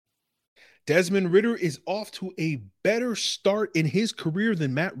Desmond Ridder is off to a better start in his career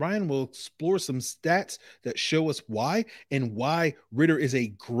than Matt Ryan. We'll explore some stats that show us why and why Ridder is a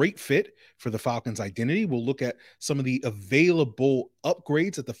great fit for the Falcons' identity. We'll look at some of the available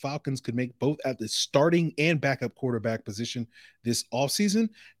upgrades that the Falcons could make both at the starting and backup quarterback position this offseason.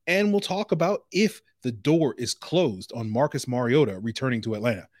 And we'll talk about if the door is closed on Marcus Mariota returning to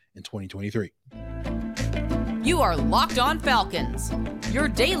Atlanta in 2023. You are Locked On Falcons, your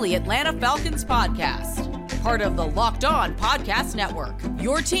daily Atlanta Falcons podcast. Part of the Locked On Podcast Network,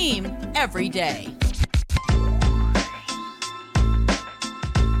 your team every day.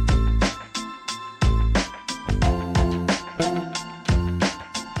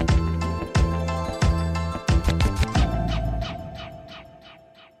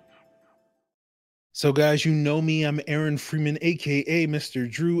 So, guys, you know me. I'm Aaron Freeman, a.k.a. Mr.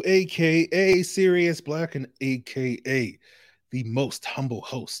 Drew, a.k.a. Sirius Black, and a.k.a. the most humble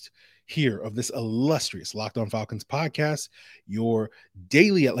host here of this illustrious Locked On Falcons podcast, your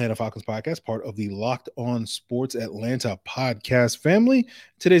daily Atlanta Falcons podcast, part of the Locked On Sports Atlanta podcast family.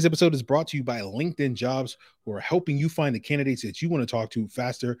 Today's episode is brought to you by LinkedIn Jobs, who are helping you find the candidates that you want to talk to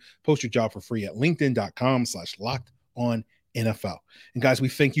faster. Post your job for free at linkedin.com/lockedon NFL. And guys, we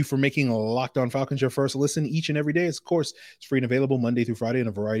thank you for making Locked On Falcons your first listen each and every day. Of course, it's free and available Monday through Friday on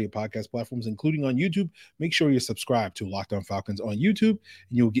a variety of podcast platforms, including on YouTube. Make sure you're subscribed to Locked On Falcons on YouTube, and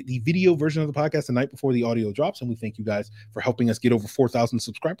you'll get the video version of the podcast the night before the audio drops. And we thank you guys for helping us get over 4,000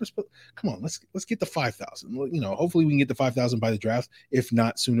 subscribers. But come on, let's get to 5,000. You know, hopefully we can get to 5,000 by the draft, if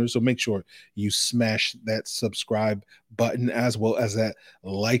not sooner. So make sure you smash that subscribe button as well as that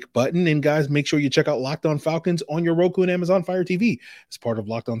like button. And guys, make sure you check out Locked On Falcons on your Roku and Amazon Fire TV as part of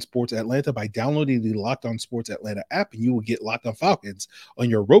Locked On Sports Atlanta by downloading the Locked On Sports Atlanta app, and you will get Locked On Falcons on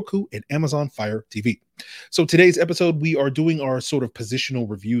your Roku and Amazon Fire TV. So today's episode, we are doing our sort of positional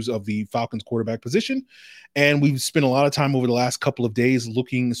reviews of the Falcons quarterback position, and we've spent a lot of time over the last couple of days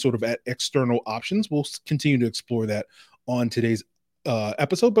looking sort of at external options. We'll continue to explore that on today's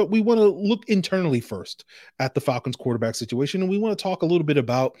episode, but we want to look internally first at the Falcons quarterback situation, and we want to talk a little bit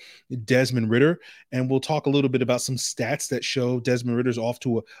about Desmond Ridder, and we'll talk a little bit about some stats that show Desmond Ridder's off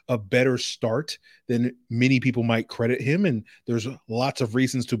to a better start than many people might credit him, and there's lots of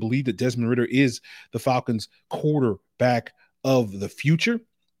reasons to believe that Desmond Ridder is the Falcons quarterback of the future.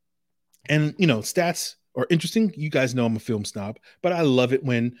 And you know, stats are interesting. You guys know I'm a film snob, but I love it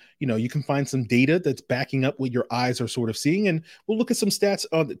when, you know, you can find some data that's backing up what your eyes are sort of seeing. And we'll look at some stats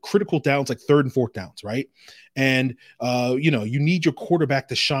on the critical downs, like third and fourth downs, right? And, you know, you need your quarterback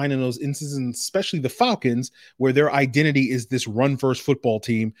to shine in those instances, and especially the Falcons, where their identity is this run-first football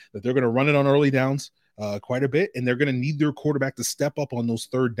team, that they're going to run it on early downs quite a bit, and they're going to need their quarterback to step up on those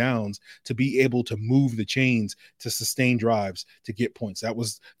third downs to be able to move the chains, to sustain drives, to get points. That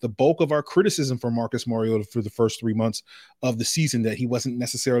was the bulk of our criticism for Marcus Mariota for the first 3 months of the season, that he wasn't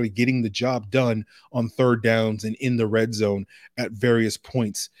necessarily getting the job done on third downs and in the red zone at various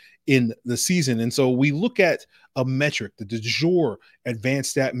points in the season. And so we look at a metric, the de jure advanced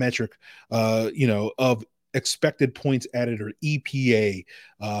stat metric, you know, of expected points added, or EPA,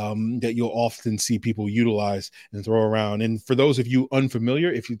 that you'll often see people utilize and throw around. And for those of you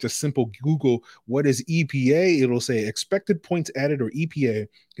unfamiliar, if you just simple Google what is EPA, it'll say expected points added, or EPA,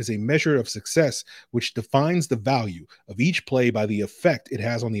 is a measure of success which defines the value of each play by the effect it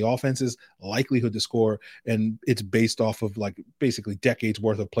has on the offense's likelihood to score. And it's based off of like basically decades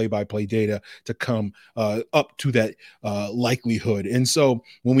worth of play-by-play data to come up to that likelihood. And so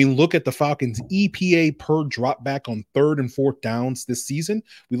when we look at the Falcons EPA per drop back on third and fourth downs this season,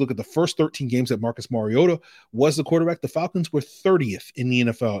 we look at the first 13 games that Marcus Mariota was the quarterback. The Falcons were 30th in the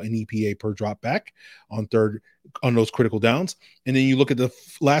NFL in EPA per drop back on those critical downs. And then you look at the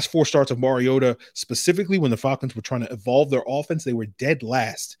last four starts of Mariota, specifically when the Falcons were trying to evolve their offense, they were dead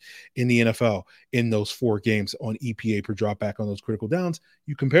last in the NFL in those 4 games on EPA per drop back on those critical downs.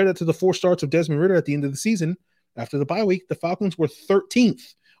 You compare that to the 4 starts of Desmond Ridder at the end of the season after the bye week, the Falcons were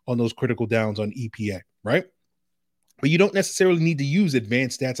 13th on those critical downs on EPA, right? But you don't necessarily need to use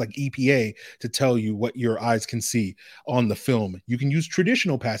advanced stats like EPA to tell you what your eyes can see on the film. You can use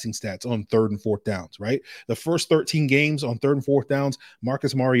traditional passing stats on third and fourth downs, right? The first 13 games on third and fourth downs,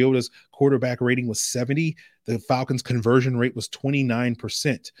 Marcus Mariota's quarterback rating was 70. The Falcons' conversion rate was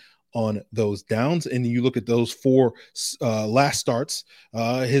 29% on those downs. And you look at those 4 last starts,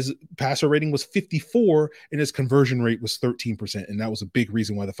 his passer rating was 54 and his conversion rate was 13%. And that was a big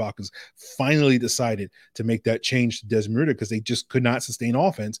reason why the Falcons finally decided to make that change to Desmond Ridder, because they just could not sustain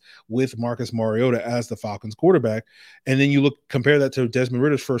offense with Marcus Mariota as the Falcons quarterback. And then you compare that to Desmond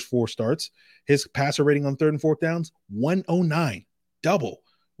Ridder's first 4 starts, his passer rating on third and fourth downs, 109, double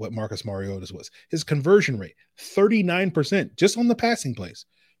what Marcus Mariota's was. His conversion rate, 39%, just on the passing plays,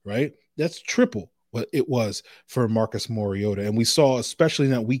 right? That's triple what it was for Marcus Mariota. And we saw, especially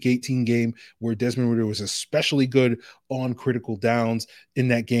in that week 18 game, where Desmond Ridder was especially good on critical downs in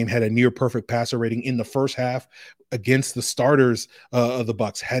that game, had a near perfect passer rating in the first half against the starters of the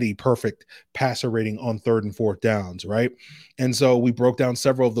Bucs, had a perfect passer rating on 3rd and 4th downs, right? And so we broke down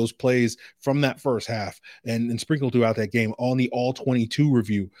several of those plays from that first half and sprinkled throughout that game on the all 22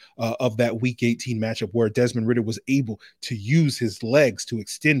 review of that week 18 matchup, where Desmond Ridder was able to use his legs to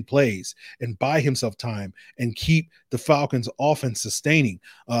extend plays and buy himself time and keep the Falcons offense sustaining.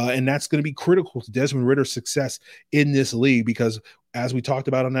 And that's going to be critical to Desmond Ridder's success in this league, because as we talked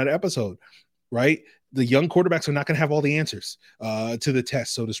about on that episode, right, the young quarterbacks are not going to have all the answers to the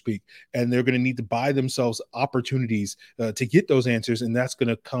test, so to speak, and they're going to need to buy themselves opportunities to get those answers, and that's going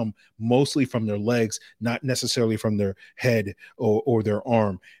to come mostly from their legs, not necessarily from their head or their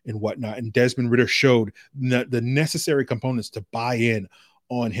arm and whatnot. And Desmond Ridder showed the necessary components to buy in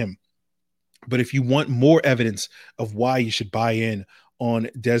on him. But if you want more evidence of why you should buy in on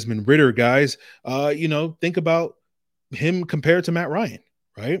Desmond Ridder, guys, think about him compared to Matt Ryan,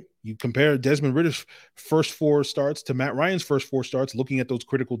 right? You compare Desmond Ridder's first 4 starts to Matt Ryan's first 4 starts, looking at those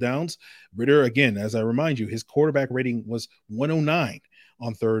critical downs. Ridder, again, as I remind you, his quarterback rating was 109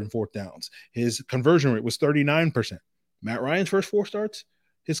 on 3rd and 4th downs. His conversion rate was 39%. Matt Ryan's first 4 starts,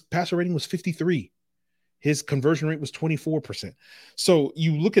 his passer rating was 53. His conversion rate was 24%. So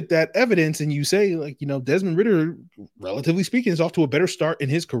you look at that evidence and you say, Desmond Ridder, relatively speaking, is off to a better start in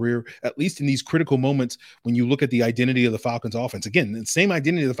his career, at least in these critical moments when you look at the identity of the Falcons offense. Again, the same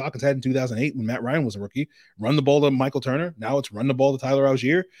identity the Falcons had in 2008 when Matt Ryan was a rookie. Run the ball to Michael Turner. Now it's run the ball to Tyler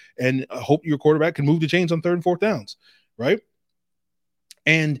Algier, and hope your quarterback can move the chains on 3rd and 4th downs, right?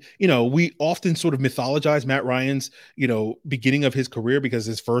 And, we often sort of mythologize Matt Ryan's, beginning of his career, because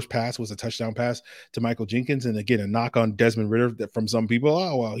his first pass was a touchdown pass to Michael Jenkins. And again, a knock on Desmond Ridder that from some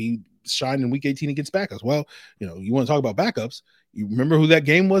people, he shined in week 18 against backups. Well, you want to talk about backups. You remember who that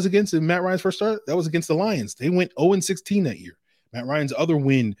game was against in Matt Ryan's first start? That was against the Lions. They went 0-16 that year. Matt Ryan's other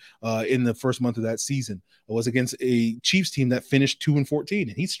win in the first month of that season was against a Chiefs team that finished 2-14,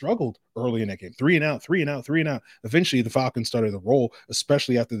 and he struggled early in that game. 3 and out. Eventually, the Falcons started to roll,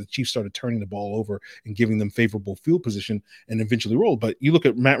 especially after the Chiefs started turning the ball over and giving them favorable field position, and eventually rolled. But you look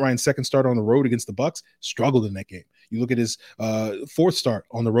at Matt Ryan's second start on the road against the Bucs, struggled in that game. You look at his 4th start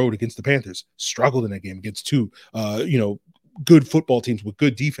on the road against the Panthers, struggled in that game against 2, good football teams with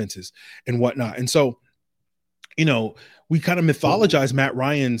good defenses and whatnot. And so, we kind of mythologize Matt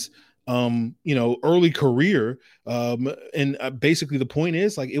Ryan's, early career. And basically the point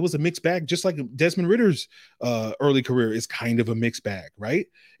is, it was a mixed bag, just like Desmond Ridder's early career is kind of a mixed bag, right?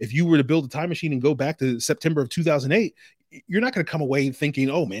 If you were to build a time machine and go back to September of 2008, you're not going to come away thinking,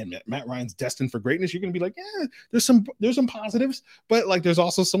 oh man, Matt Ryan's destined for greatness. You're going to be like, yeah, there's some positives, but there's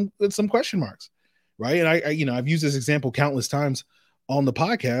also some question marks, right? And I've used this example countless times on the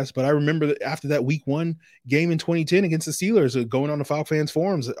podcast, but I remember that after that week 1 game in 2010 against the Steelers, going on the Falcons fans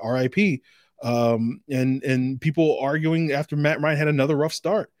forums, RIP, and people arguing after Matt Ryan had another rough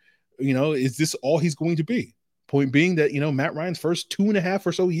start, is this all he's going to be? Point being that, Matt Ryan's first 2.5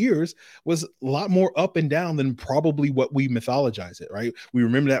 or so years was a lot more up and down than probably what we mythologize it, right? We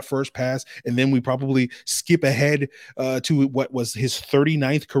remember that first pass, and then we probably skip ahead to what was his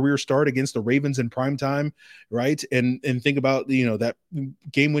 39th career start against the Ravens in primetime, right? And think about, that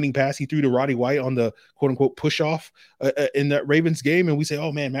game-winning pass he threw to Roddy White on the quote-unquote push-off in that Ravens game, and we say,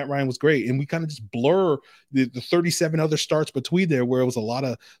 oh man, Matt Ryan was great. And we kind of just blur the 37 other starts between there, where it was a lot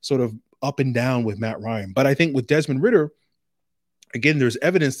of sort of up and down with Matt Ryan. But I think with Desmond Ridder, again, there's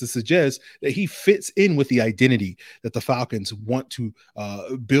evidence to suggest that he fits in with the identity that the Falcons want to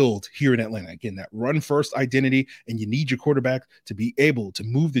build here in Atlanta. Again, that run-first identity, and you need your quarterback to be able to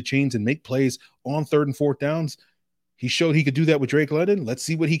move the chains and make plays on 3rd and 4th downs. He showed he could do that with Drake London. Let's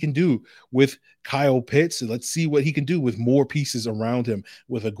see what he can do with Kyle Pitts. Let's see what he can do with more pieces around him,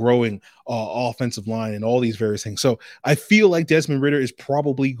 with a growing offensive line and all these various things. So I feel like Desmond Ridder is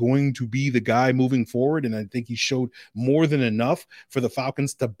probably going to be the guy moving forward, and I think he showed more than enough for the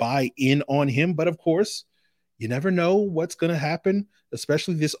Falcons to buy in on him. But of course, you never know what's going to happen,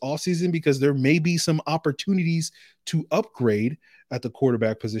 especially this offseason, because there may be some opportunities to upgrade at the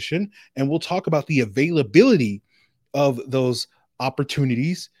quarterback position. And we'll talk about the availability of those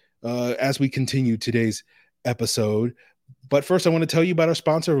opportunities as we continue today's episode. But first, I want to tell you about our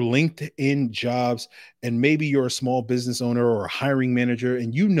sponsor, LinkedIn Jobs. And maybe you're a small business owner or a hiring manager,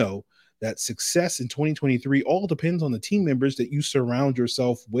 and you know that success in 2023 all depends on the team members that you surround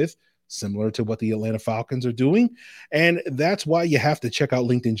yourself with. similar to what the Atlanta Falcons are doing. And that's why you have to check out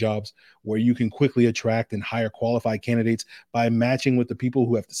LinkedIn Jobs, where you can quickly attract and hire qualified candidates by matching with the people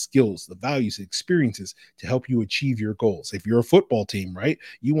who have the skills, the values, the experiences to help you achieve your goals. If you're a football team, right,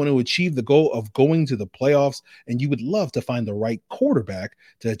 you want to achieve the goal of going to the playoffs, and you would love to find the right quarterback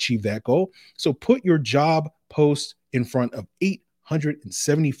to achieve that goal. So put your job post in front of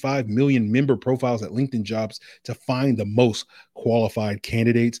 875 million member profiles at LinkedIn Jobs to find the most qualified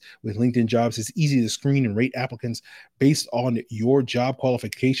candidates. With LinkedIn Jobs, it's easy to screen and rate applicants based on your job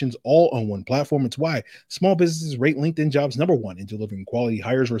qualifications, all on one platform. It's why small businesses rate LinkedIn Jobs #1 in delivering quality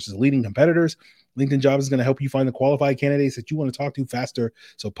hires versus leading competitors. LinkedIn Jobs is going to help you find the qualified candidates that you want to talk to faster.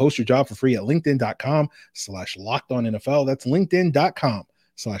 So post your job for free at linkedin.com/lockedonnfl. That's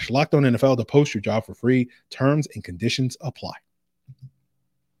linkedin.com/lockedonnfl to post your job for free. Terms and conditions apply.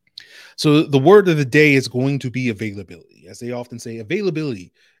 So the word of the day is going to be availability. As they often say,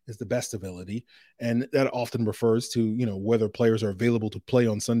 availability is the best ability. And that often refers to, whether players are available to play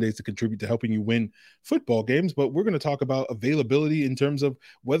on Sundays to contribute to helping you win football games. But we're going to talk about availability in terms of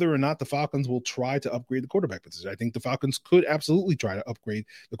whether or not the Falcons will try to upgrade the quarterback position. I think the Falcons could absolutely try to upgrade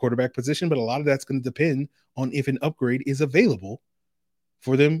the quarterback position, but a lot of that's going to depend on if an upgrade is available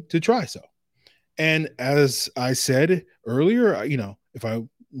for them to try so. And as I said earlier, if I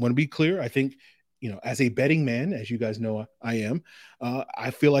want to be clear, I think, as a betting man, as you guys know I am,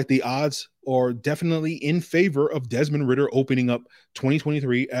 I feel like the odds are definitely in favor of Desmond Ridder opening up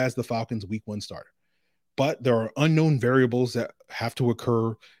 2023 as the Falcons' Week 1 starter. But there are unknown variables that have to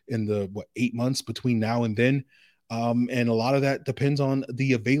occur in the 8 months between now and then. And a lot of that depends on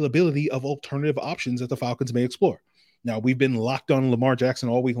the availability of alternative options that the Falcons may explore. Now, we've been locked on Lamar Jackson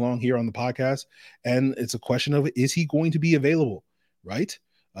all week long here on the podcast, and it's a question of, is he going to be available, right?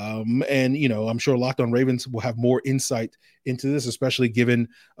 And, I'm sure Locked On Ravens will have more insight into this, especially given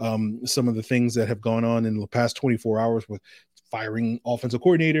some of the things that have gone on in the past 24 hours with firing offensive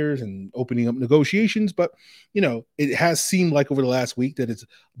coordinators and opening up negotiations. But, it has seemed like over the last week that it's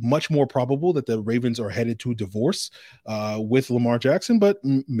much more probable that the Ravens are headed to divorce with Lamar Jackson. But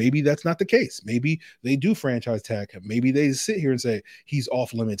maybe that's not the case. Maybe they do franchise tag him. Maybe they sit here and say he's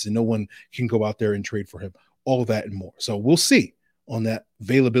off limits and no one can go out there and trade for him. All that and more. So we'll see on that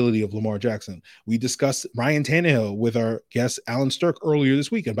availability of Lamar Jackson. We discussed Ryan Tannehill with our guest Alan Stirk earlier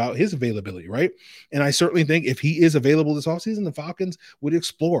this week about his availability, right? And I certainly think if he is available this offseason, the Falcons would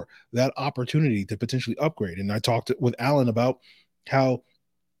explore that opportunity to potentially upgrade. And I talked with Alan about how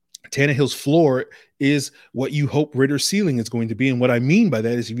Tannehill's floor is what you hope Ridder's ceiling is going to be. And what I mean by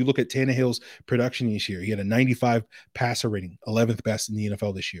that is if you look at Tannehill's production this year, he had a 95 passer rating, 11th best in the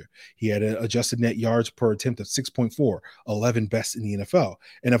NFL this year. He had an adjusted net yards per attempt of 6.4, 11 best in the NFL.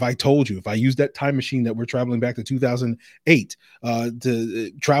 And if I told you, if I used that time machine that we're traveling back to 2008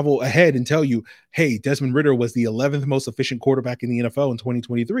 to travel ahead and tell you, hey, Desmond Ridder was the 11th most efficient quarterback in the NFL in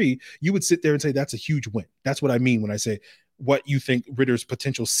 2023, you would sit there and say, that's a huge win. That's what I mean when I say what you think Ridder's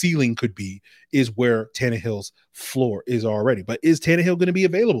potential ceiling could be is where Tannehill's floor is already. But is Tannehill going to be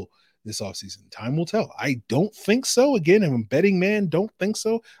available this offseason? Time will tell. I don't think so. Again, I'm a betting man. Don't think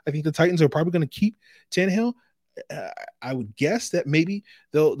so. I think the Titans are probably going to keep Tannehill. I would guess that maybe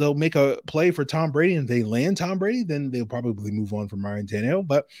they'll make a play for Tom Brady, and if they land Tom Brady, then they'll probably move on from Ryan Tannehill.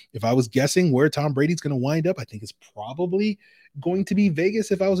 But if I was guessing where Tom Brady's going to wind up, I think it's probably going to be Vegas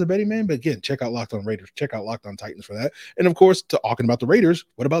if I was a betting man. But again, check out Locked On Raiders, check out Locked On Titans for that. And of course, talking about the Raiders,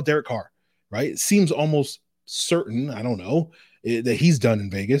 what about Derek Carr, right? It seems almost certain, I don't know, that he's done in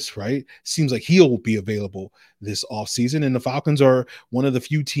Vegas, right? Seems like he'll be available this offseason. And the Falcons are one of the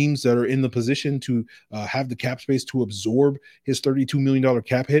few teams that are in the position to have the cap space to absorb his $32 million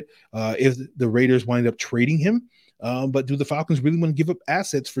cap hit if the Raiders wind up trading him. But do the Falcons really want to give up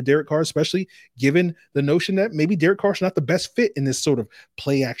assets for Derek Carr, especially given the notion that maybe Derek Carr's not the best fit in this sort of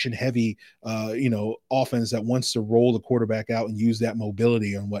play action heavy, offense that wants to roll the quarterback out and use that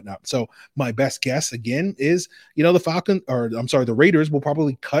mobility and whatnot. So my best guess again is, the Raiders will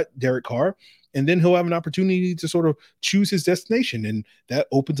probably cut Derek Carr, and then he'll have an opportunity to sort of choose his destination. And that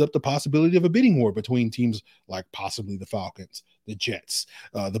opens up the possibility of a bidding war between teams like possibly the Falcons, the Jets,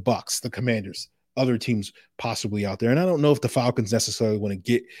 the Bucks, the Commanders, other teams possibly out there. And I don't know if the Falcons necessarily want to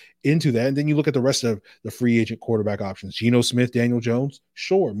get into that. And then you look at the rest of the free agent quarterback options, Geno Smith, Daniel Jones.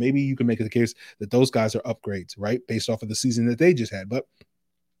 Sure, maybe you can make the case that those guys are upgrades, right? Based off of the season that they just had. But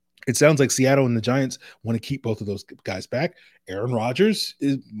it sounds like Seattle and the Giants want to keep both of those guys back. Aaron Rodgers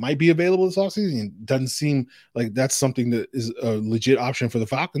might be available this offseason. It doesn't seem like that's something that is a legit option for the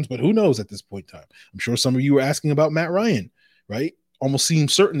Falcons, but who knows at this point in time? I'm sure some of you were asking about Matt Ryan, right? almost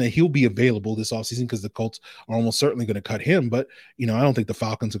seems certain that he'll be available this offseason because the Colts are almost certainly going to cut him. But, I don't think the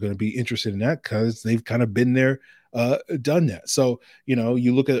Falcons are going to be interested in that because they've kind of been there, done that. So,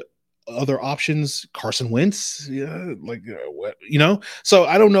 you look at other options, Carson Wentz, so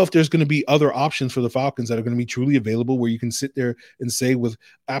I don't know if there's going to be other options for the Falcons that are going to be truly available where you can sit there and say with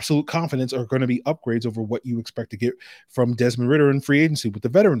absolute confidence are going to be upgrades over what you expect to get from Desmond Ridder in free agency with the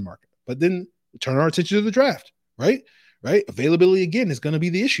veteran market. But then turn our attention to the draft, right? Availability again is going to be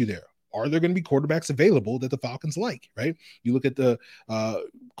the issue there. Are there going to be quarterbacks available that the Falcons like, right? You look at the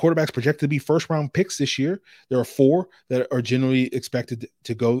quarterbacks projected to be first-round picks this year. There are 4 that are generally expected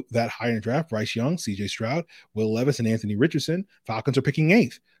to go that high in the draft: Bryce Young, C.J. Stroud, Will Levis, and Anthony Richardson. Falcons are picking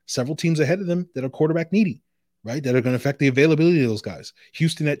 8th. Several teams ahead of them that are quarterback needy, right, that are going to affect the availability of those guys.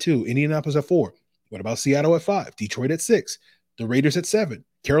 Houston at 2, Indianapolis at 4. What about Seattle at 5, Detroit at 6, the Raiders at 7,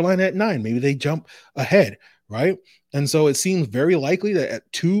 Carolina at 9? Maybe they jump ahead, right? And so it seems very likely that at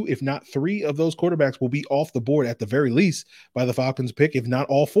 2, if not 3 of those quarterbacks will be off the board at the very least by the Falcons pick, if not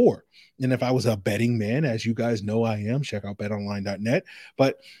all 4. And if I was a betting man, as you guys know I am, check out betonline.net.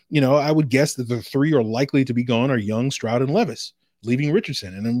 But, I would guess that the 3 are likely to be gone are Young, Stroud, and Levis, leaving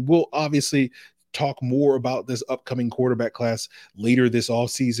Richardson. And then we'll obviously talk more about this upcoming quarterback class later this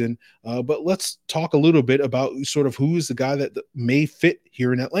offseason. But let's talk a little bit about sort of who is the guy that may fit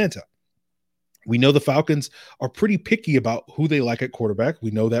here in Atlanta. We know the Falcons are pretty picky about who they like at quarterback.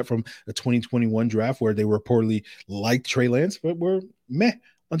 We know that from the 2021 draft where they reportedly liked Trey Lance, but were meh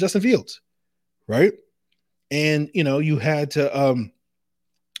on Justin Fields, right? And, you had to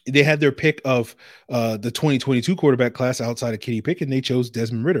they had their pick of the 2022 quarterback class outside of Kenny Pickett, and they chose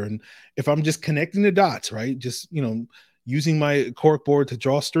Desmond Ridder. And if I'm just connecting the dots, right, just, using my corkboard to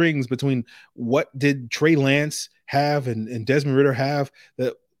draw strings between what did Trey Lance have and Desmond Ridder have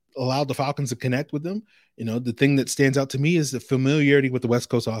that allowed the Falcons to connect with them. The thing that stands out to me is the familiarity with the West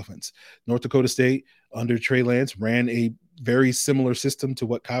Coast offense. North Dakota State under Trey Lance ran a very similar system to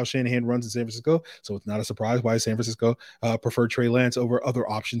what Kyle Shanahan runs in San Francisco. So it's not a surprise why San Francisco preferred Trey Lance over other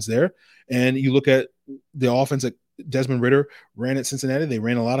options there. And you look at the offense that Desmond Ridder ran at Cincinnati. They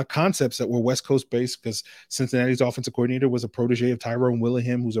ran a lot of concepts that were West Coast based because Cincinnati's offensive coordinator was a protege of Tyrone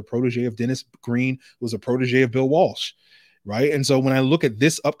Willingham, who's a protege of Dennis Green, who was a protege of Bill Walsh. Right. And so when I look at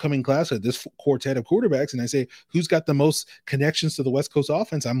this upcoming class, at this quartet of quarterbacks, and I say, who's got the most connections to the West Coast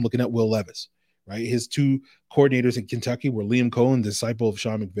offense? I'm looking at Will Levis, right? His 2 coordinators in Kentucky were Liam Cohen, disciple of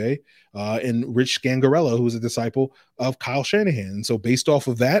Sean McVay, and Rich Scangarello, who was a disciple of Kyle Shanahan. And so based off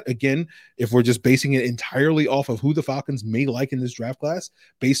of that, again, if we're just basing it entirely off of who the Falcons may like in this draft class,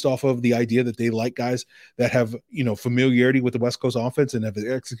 based off of the idea that they like guys that have, familiarity with the West Coast offense and have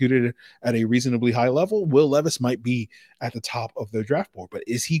executed at a reasonably high level, Will Levis might be at the top of their draft board. But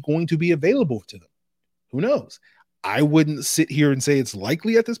is he going to be available to them? Who knows? I wouldn't sit here and say it's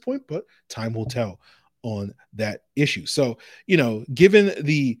likely at this point, but time will tell on that issue. So, given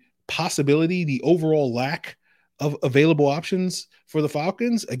the possibility, the overall lack of available options for the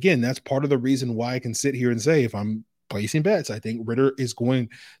Falcons, again, that's part of the reason why I can sit here and say, if I'm placing bets, I think Ridder is going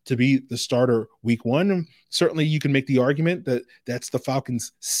to be the starter week 1. And certainly you can make the argument that that's the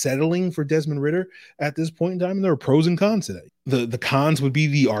Falcons settling for Desmond Ridder at this point in time. And there are pros and cons to that. The cons would be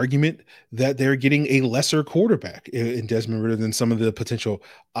the argument that they're getting a lesser quarterback in Desmond Ridder than some of the potential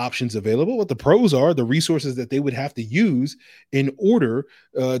options available. What the pros are, the resources that they would have to use in order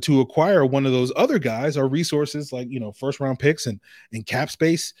to acquire one of those other guys are resources like, first round picks and cap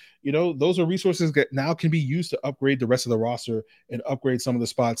space. Those are resources that now can be used to upgrade the rest of the roster and upgrade some of the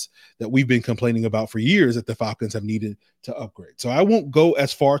spots that we've been complaining about for years that the Falcons have needed to upgrade. So I won't go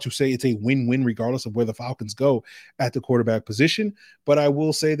as far to say it's a win-win regardless of where the Falcons go at the quarterback position, but I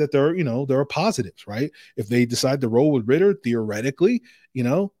will say that there are positives, right? If they decide to roll with Ridder, theoretically,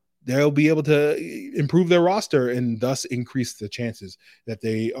 they'll be able to improve their roster and thus increase the chances that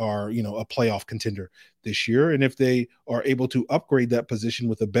they are, a playoff contender this year. And if they are able to upgrade that position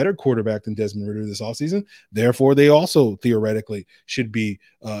with a better quarterback than Desmond Ridder this offseason, therefore they also theoretically should be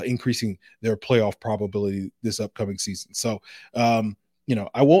increasing their playoff probability this upcoming season. So,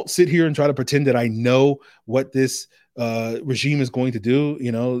 I won't sit here and try to pretend that I know what this regime is going to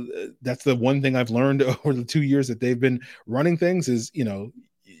do. That's the one thing I've learned over the 2 years that they've been running things is,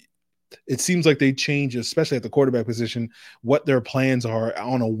 it seems like they change, especially at the quarterback position, what their plans are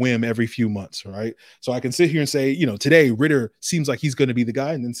on a whim every few months, right? So I can sit here and say, today Ridder seems like he's going to be the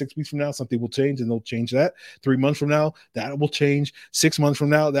guy, and then 6 weeks from now, something will change, and they'll change that. 3 months from now, that will change. 6 months from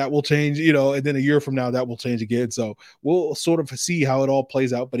now, that will change, and then a year from now, that will change again. So we'll sort of see how it all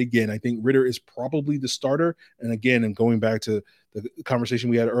plays out. But again, I think Ridder is probably the starter. And again, and going back to the conversation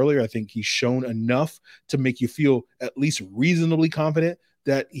we had earlier, I think he's shown enough to make you feel at least reasonably confident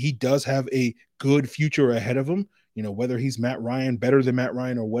that he does have a good future ahead of him, whether he's Matt Ryan, better than Matt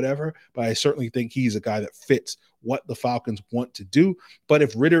Ryan or whatever. But I certainly think he's a guy that fits what the Falcons want to do. But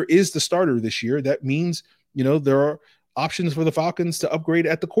if Ridder is the starter this year, that means, there are options for the Falcons to upgrade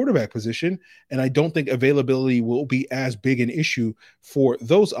at the quarterback position. And I don't think availability will be as big an issue for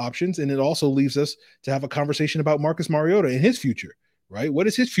those options. And it also leaves us to have a conversation about Marcus Mariota and his future. Right? What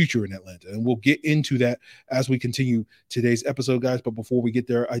is his future in Atlanta? And we'll get into that as we continue today's episode, guys. But before we get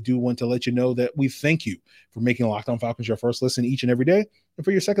there, I do want to let you know that we thank you for making Locked On Falcons your first listen each and every day. And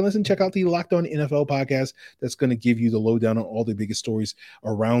for your second listen, check out the Locked On NFL podcast. That's going to give you the lowdown on all the biggest stories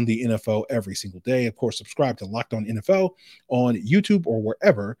around the NFL every single day. Of course, subscribe to Locked On NFL on YouTube or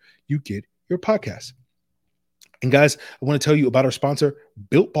wherever you get your podcasts. And guys, I want to tell you about our sponsor,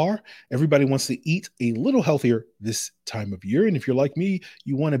 Built Bar. Everybody wants to eat a little healthier this time of year. And if you're like me,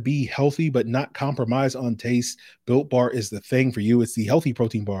 you want to be healthy but not compromise on taste. Built Bar is the thing for you. It's the healthy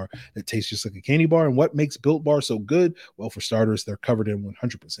protein bar that tastes just like a candy bar. And what makes Built Bar so good? Well, for starters, they're covered in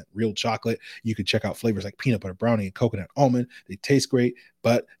 100% real chocolate. You can check out flavors like peanut butter brownie and coconut almond. They taste great,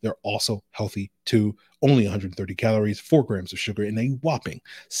 but they're also healthy too. Only 130 calories, 4 grams of sugar, and a whopping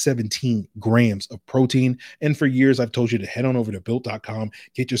 17 grams of protein. And for years, I've told you to head on over to built.com,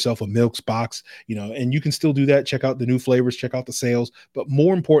 get yourself a Milks box, and you can still do that. Check out the new flavors, check out the sales. But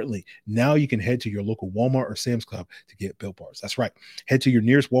more importantly, now you can head to your local Walmart or Sam's Club to get Built Bars. That's right. Head to your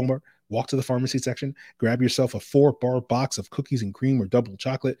nearest Walmart, walk to the pharmacy section, grab yourself a 4-bar box of cookies and cream or double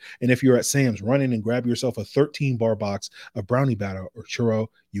chocolate. And if you're at Sam's, run in and grab yourself a 13-bar box of brownie batter or churro.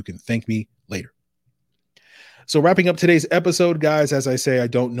 You can thank me later. So wrapping up today's episode, guys, as I say, I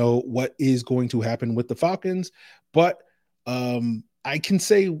don't know what is going to happen with the Falcons, but I can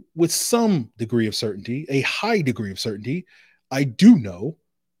say with some degree of certainty, a high degree of certainty, I do know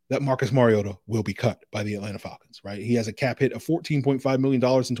that Marcus Mariota will be cut by the Atlanta Falcons, right? He has a cap hit of $14.5 million in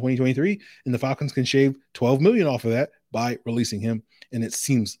 2023, and the Falcons can shave $12 million off of that by releasing him. And it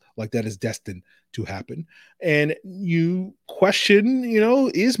seems like that is destined to happen. And you question,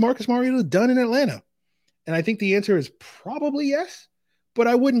 is Marcus Mariota done in Atlanta? And I think the answer is probably yes, but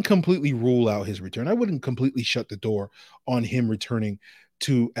I wouldn't completely rule out his return. I wouldn't completely shut the door on him returning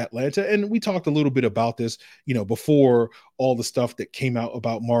to Atlanta. And we talked a little bit about this, before all the stuff that came out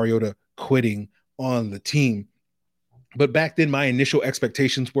about Mariota quitting on the team. But back then, my initial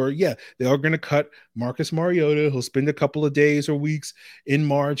expectations were, they are going to cut Marcus Mariota. He'll spend a couple of days or weeks in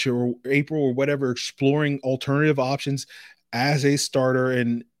March or April or whatever exploring alternative options as a starter,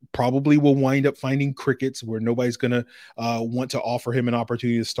 and probably will wind up finding crickets where nobody's going to want to offer him an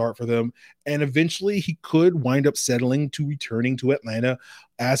opportunity to start for them. And eventually he could wind up settling to returning to Atlanta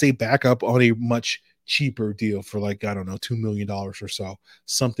as a backup on a much cheaper deal for $2 million or so,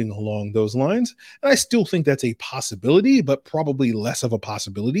 something along those lines. And I still think that's a possibility, but probably less of a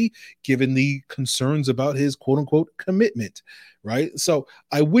possibility given the concerns about his quote unquote commitment, right? So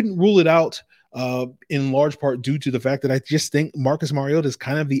I wouldn't rule it out in large part due to the fact that I just think Marcus Mariota is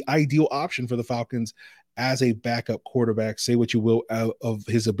kind of the ideal option for the Falcons as a backup quarterback. Say what you will of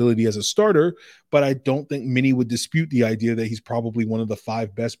his ability as a starter, but I don't think many would dispute the idea that he's probably one of the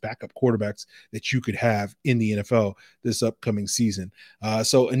 5 best backup quarterbacks that you could have in the NFL this upcoming season.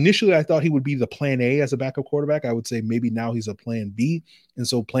 So initially I thought he would be the plan A as a backup quarterback. I would say maybe now he's a plan B. And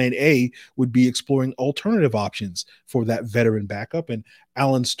so plan A would be exploring alternative options for that veteran backup. And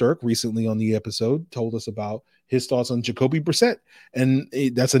Alan Stirk recently on the episode told us about his thoughts on Jacoby Brissett. And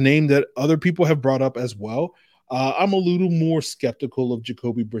that's a name that other people have brought up as well. I'm a little more skeptical of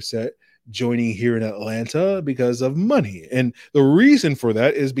Jacoby Brissett joining here in Atlanta because of money. And the reason for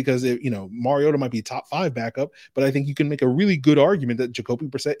that is because, Mariota might be top 5 backup, but I think you can make a really good argument that Jacoby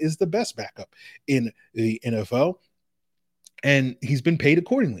Brissett is the best backup in the NFL. And he's been paid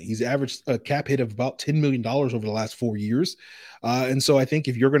accordingly. He's averaged a cap hit of about $10 million over the last 4 years. And so I think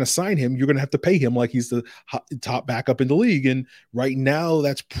if you're going to sign him, you're going to have to pay him like he's the top backup in the league. And right now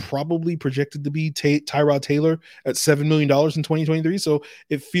that's probably projected to be Tyrod Taylor at $7 million in 2023. So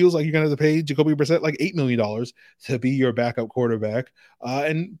it feels like you're going to have to pay Jacoby Brissett like $8 million to be your backup quarterback.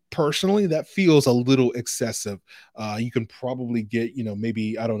 And personally, that feels a little excessive. You can probably get,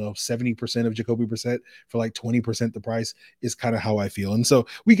 maybe, 70% of Jacoby Brissett for like 20% the price is is kind of how I feel. And so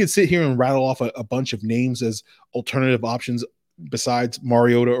we could sit here and rattle off a bunch of names as alternative options besides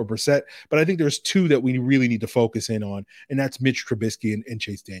Mariota or Brissett, but I think there's two that we really need to focus in on, and that's Mitch Trubisky and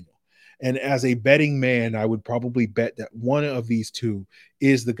Chase Daniel. And as a betting man, I would probably bet that one of these two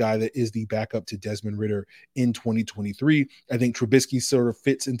is the guy that is the backup to Desmond Ridder in 2023. I think Trubisky sort of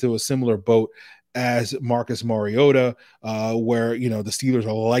fits into a similar boat as Marcus Mariota, where, the Steelers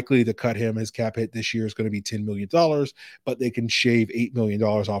are likely to cut him. His cap hit this year is going to be $10 million, but they can shave $8 million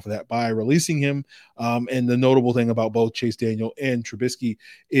off of that by releasing him. And the notable thing about both Chase Daniel and Trubisky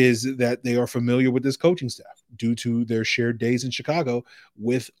is that they are familiar with this coaching staff due to their shared days in Chicago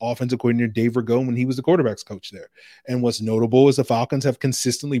with offensive coordinator Dave Ragone when he was the quarterbacks coach there. And what's notable is the Falcons have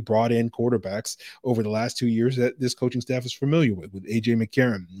consistently brought in quarterbacks over the last 2 years that this coaching staff is familiar with A.J.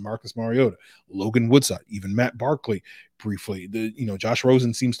 McCarron, Marcus Mariota, Logan Woodside, even Matt Barkley briefly. Josh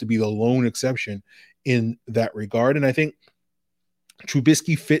Rosen seems to be the lone exception in that regard. And I think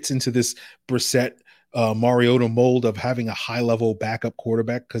Trubisky fits into this Brissett Mariota mold of having a high-level backup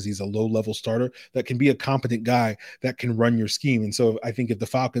quarterback because he's a low-level starter that can be a competent guy that can run your scheme. And so I think if the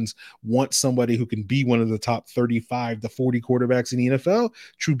Falcons want somebody who can be one of the top 35 to 40 quarterbacks in the NFL,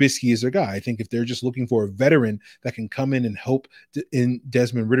 Trubisky is their guy. I think if they're just looking for a veteran that can come in and help in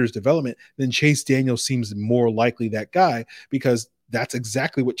Desmond Ridder's development, then Chase Daniel seems more likely that guy, because that's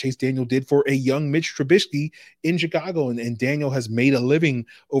exactly what Chase Daniel did for a young Mitch Trubisky in Chicago. And Daniel has made a living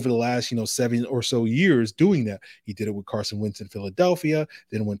over the last, 7 or so years doing that. He did it with Carson Wentz in Philadelphia,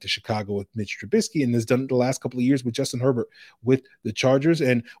 then went to Chicago with Mitch Trubisky, and has done it the last couple of years with Justin Herbert with the Chargers.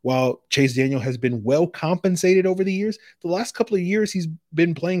 And while Chase Daniel has been well compensated over the years, the last couple of years he's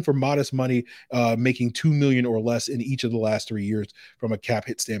been playing for modest money, making $2 million or less in each of the last 3 years from a cap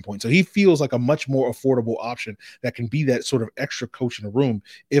hit standpoint. So he feels like a much more affordable option that can be that sort of extra coach in a room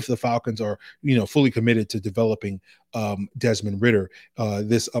if the Falcons are, fully committed to developing Desmond Ridder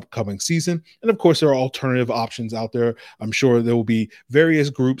this upcoming season. And of course, there are alternative options out there. I'm sure there will be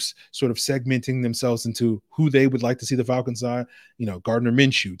various groups sort of segmenting themselves into who they would like to see the Falcons sign. Gardner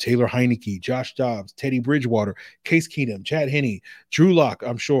Minshew, Taylor Heineke, Josh Dobbs, Teddy Bridgewater, Case Keenum, Chad Henne, Drew Lock,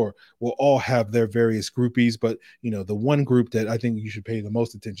 I'm sure will all have their various groupies. But, the one group that I think you should pay the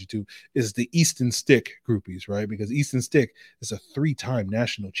most attention to is the Easton Stick groupies, right? Because Easton Stick is a 3-time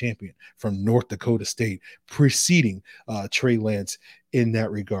national champion from North Dakota State, preceding Trey Lance in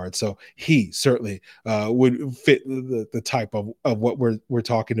that regard. So he certainly would fit the type of what we're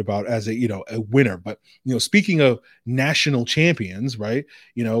talking about as a winner. But speaking of national champions, right?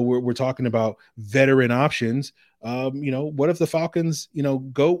 We're talking about veteran options. What if the Falcons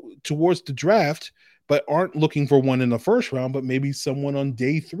go towards the draft but aren't looking for one in the first round, but maybe someone on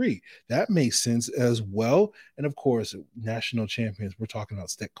day 3? That makes sense as well. And of course, national champions, we're talking about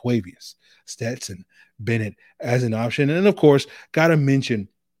Stequavius, Stetson Bennett as an option. And of course, got to mention,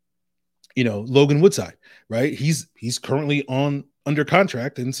 Logan Woodside, right? He's currently under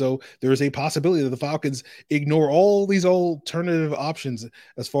contract. And so there's a possibility that the Falcons ignore all these alternative options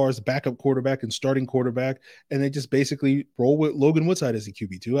as far as backup quarterback and starting quarterback, and they just basically roll with Logan Woodside as a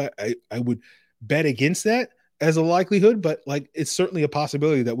QB2. I would bet against that as a likelihood, but it's certainly a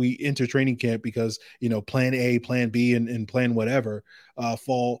possibility that we enter training camp because plan A, plan B, and plan whatever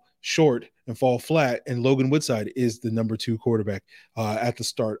fall short and fall flat, and Logan Woodside is the number 2 quarterback at the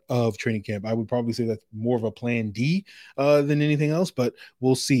start of training camp. I would probably say that's more of a plan D than anything else, but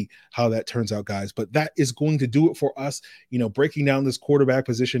we'll see how that turns out, guys. But that is going to do it for us, breaking down this quarterback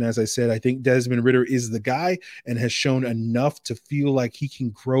position. As I said, I think Desmond Ridder is the guy and has shown enough to feel like he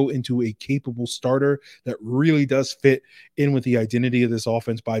can grow into a capable starter that really does fit in with the identity of this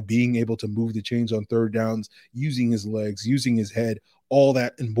offense by being able to move the chains on third downs, using his legs, using his head, all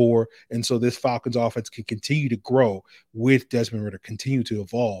that and more. And so this Falcons offense can continue to grow with Desmond Ridder, continue to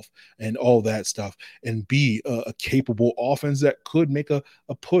evolve and all that stuff, and be a capable offense that could make a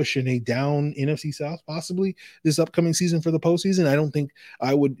push in a down NFC South possibly this upcoming season for the postseason. I don't think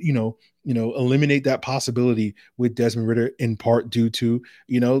I would, eliminate that possibility with Desmond Ridder, in part due to,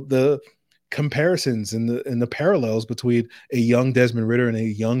 the comparisons and the parallels between a young Desmond Ridder and a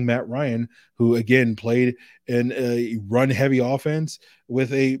young Matt Ryan, who again played in a run heavy offense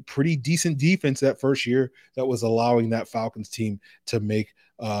with a pretty decent defense that first year that was allowing that Falcons team to make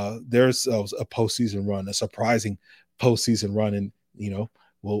themselves a postseason run, a surprising postseason run. And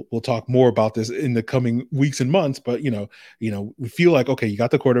we'll talk more about this in the coming weeks and months, but we feel like, okay, you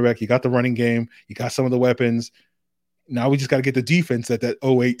got the quarterback, you got the running game, you got some of the weapons. Now we just got to get the defense that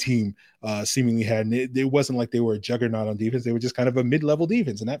 08 team seemingly had. And it wasn't like they were a juggernaut on defense. They were just kind of a mid-level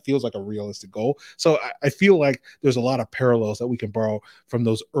defense, and that feels like a realistic goal. So I feel like there's a lot of parallels that we can borrow from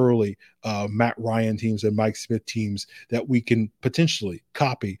those early Matt Ryan teams and Mike Smith teams that we can potentially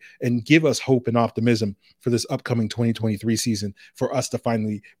copy and give us hope and optimism for this upcoming 2023 season for us to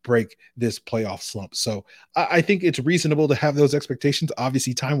finally break this playoff slump. So I think it's reasonable to have those expectations.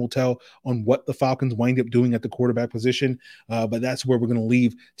 Obviously, time will tell on what the Falcons wind up doing at the quarterback position, but that's where we're going to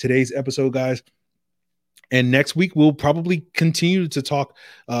leave today's episode, guys. And next week, we'll probably continue to talk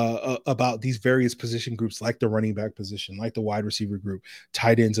about these various position groups, like the running back position, like the wide receiver group,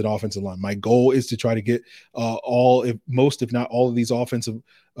 tight ends, and offensive line. My goal is to try to get most, if not all, of these offensive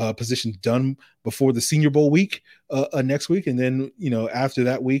positions done before the Senior Bowl week next week. And then, after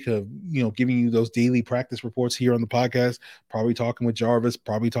that week of, giving you those daily practice reports here on the podcast, probably talking with Jarvis,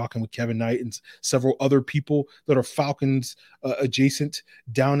 probably talking with Kevin Knight and several other people that are Falcons adjacent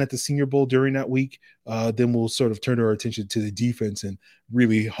down at the Senior Bowl during that week. Then we'll sort of turn our attention to the defense and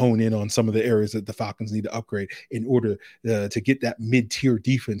really hone in on some of the areas that the Falcons need to upgrade in order to get that mid-tier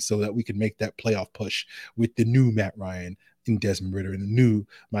defense so that we can make that playoff push with the new Matt Ryan and Desmond Ridder and the new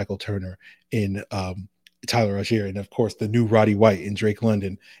Michael Turner in Tyler Allgeier, and of course the new Roddy White and Drake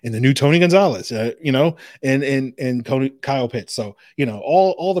London and the new Tony Gonzalez, and Kyle Pitts. So,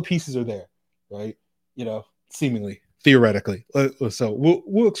 all the pieces are there, right? Seemingly, theoretically. So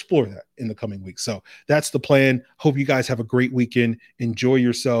we'll explore that in the coming weeks. So that's the plan. Hope you guys have a great weekend. Enjoy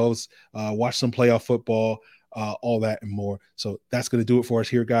yourselves. Watch some playoff football. All that and more. So that's going to do it for us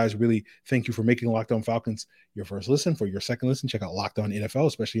here, guys. Really thank you for making Locked On Falcons your first listen. For your second listen, check out Locked On NFL,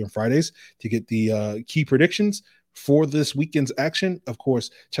 especially on Fridays, to get the key predictions for this weekend's action. Of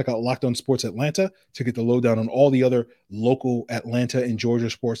course, check out Locked On Sports Atlanta to get the lowdown on all the other local Atlanta and Georgia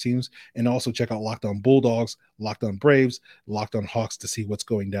sports teams. And also check out Locked On Bulldogs, Locked On Braves, Locked On Hawks to see what's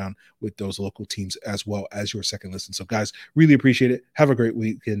going down with those local teams as well as your second listen. So guys, really appreciate it. Have a great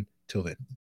weekend. Till then.